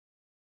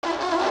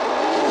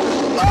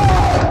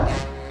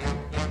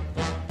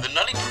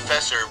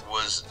Professor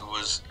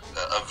was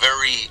a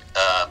very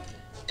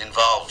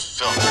involved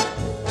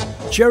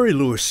film. Jerry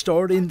Lewis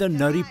starred in The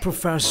Nutty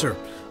Professor,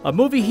 a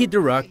movie he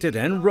directed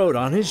and wrote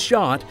on his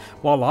yacht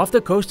while off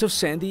the coast of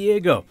San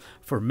Diego.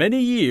 For many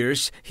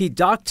years, he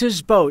docked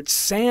his boat,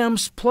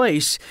 Sam's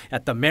Place,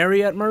 at the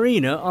Marriott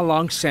Marina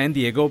along San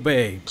Diego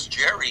Bay.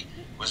 Jerry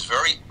was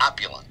very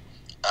opulent.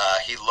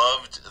 He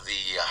loved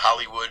the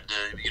Hollywood,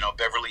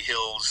 Beverly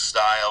Hills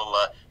style,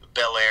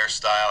 Bel Air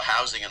style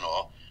housing and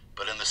all.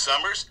 But in the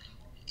summers,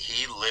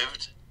 he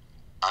lived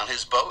on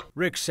his boat.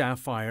 Rick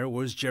Sapphire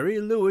was Jerry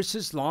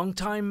Lewis's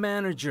longtime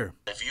manager.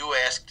 If you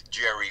asked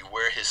Jerry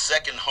where his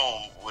second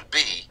home would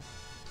be,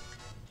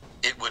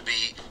 it would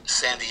be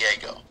San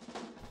Diego.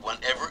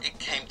 Whenever it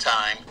came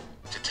time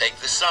to take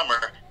the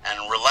summer and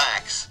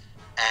relax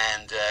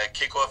and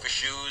kick off his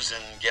shoes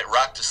and get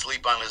rocked to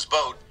sleep on his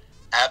boat,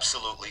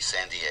 absolutely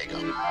San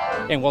Diego.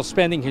 And while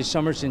spending his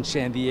summers in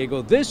San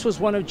Diego, this was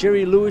one of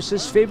Jerry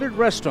Lewis's favorite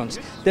restaurants,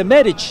 the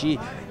Medici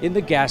in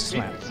the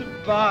Gaslamp.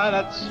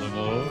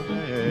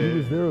 He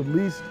was there at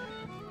least,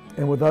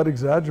 and without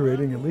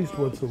exaggerating, at least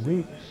once a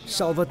week.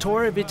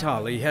 Salvatore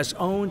Vitali has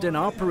owned and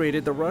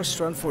operated the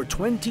restaurant for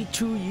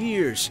 22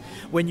 years.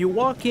 When you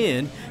walk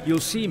in, you'll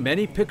see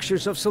many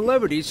pictures of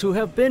celebrities who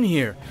have been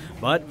here.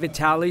 But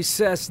Vitali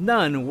says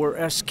none were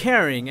as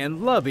caring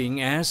and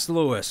loving as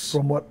Lewis.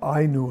 From what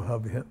I knew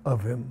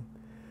of him,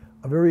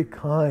 a very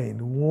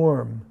kind,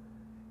 warm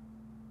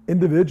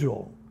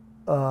individual.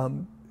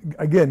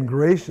 Again,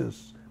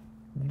 gracious,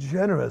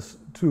 generous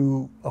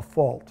to a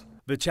fault.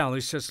 Vitali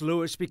says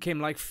Lewis became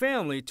like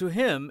family to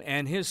him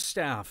and his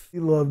staff. He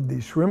loved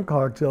the shrimp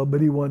cocktail,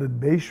 but he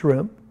wanted bay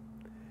shrimp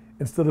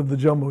instead of the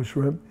jumbo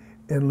shrimp,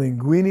 and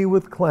linguine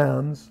with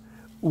clams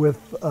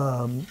with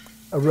a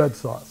red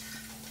sauce,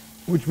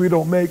 which we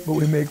don't make, but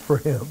we make for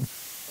him.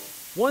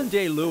 One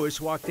day, Lewis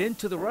walked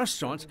into the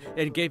restaurant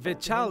and gave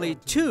Vitali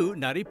 2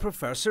 Nutty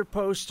Professor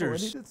posters. Oh,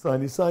 and he did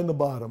sign. He signed the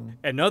bottom.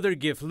 Another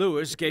gift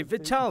Lewis gave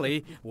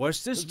Vitali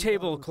was this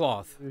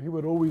tablecloth. He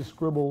would always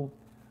scribble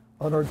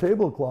on our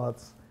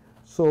tablecloths,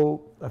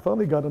 so I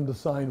finally got him to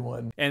sign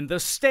one. And the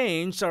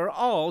stains are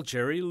all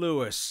Jerry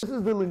Lewis. This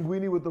is the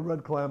linguine with the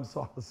red clam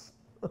sauce.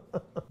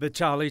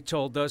 Vitali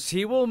told us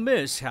he will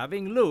miss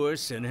having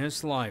Lewis in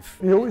his life.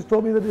 He always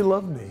told me that he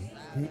loved me.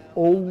 He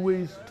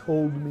always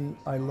told me,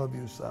 I love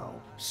you,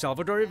 Sal.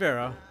 Salvador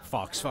Rivera,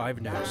 Fox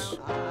 5 News.